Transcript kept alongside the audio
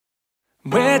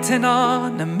Waiting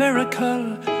on a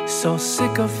miracle, so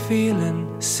sick of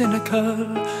feeling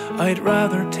cynical. I'd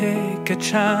rather take a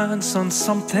chance on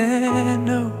something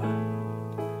new.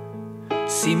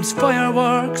 Seems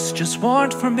fireworks just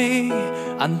weren't for me,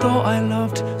 and though I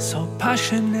loved so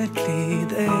passionately,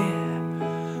 they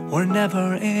were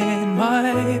never in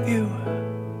my view.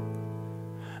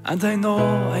 And I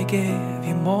know I gave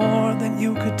you more than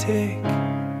you could take.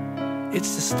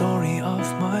 It's the story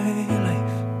of my life.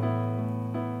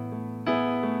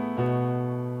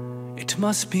 It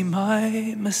must be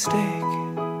my mistake.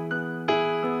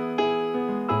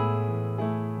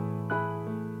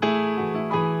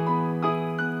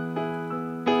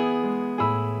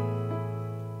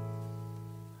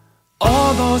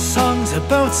 All those songs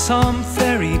about some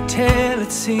fairy tale,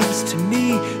 it seems to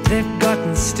me they've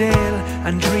gotten stale,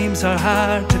 and dreams are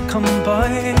hard to come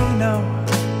by now.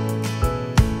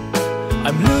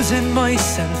 I'm losing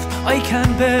myself, I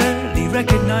can barely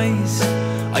recognize.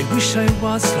 I wish I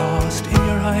was lost in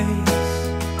your eyes,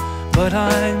 but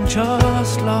I'm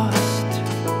just lost.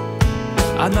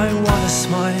 And I wanna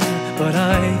smile, but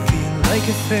I feel like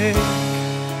a fake.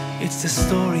 It's the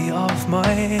story of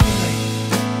my life.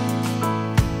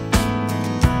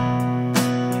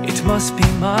 It must be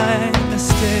my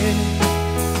mistake.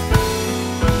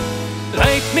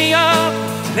 Light me up,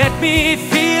 let me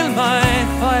feel my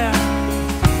fire.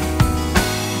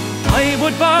 I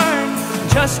would burn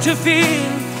just to feel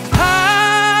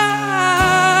higher,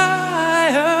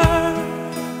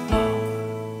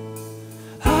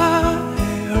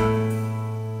 higher.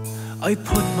 I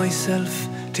put myself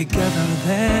together,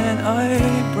 then I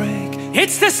break.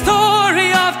 It's the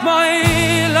story of my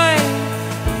life.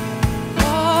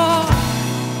 Oh,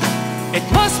 it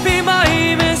must be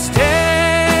my mistake.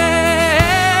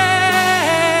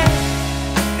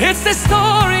 It's the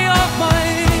story of my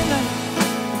life.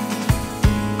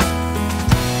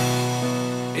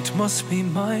 It must be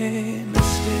my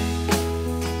mistake.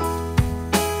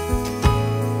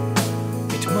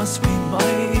 It must be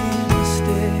my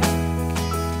mistake.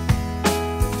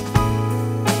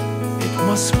 It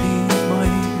must be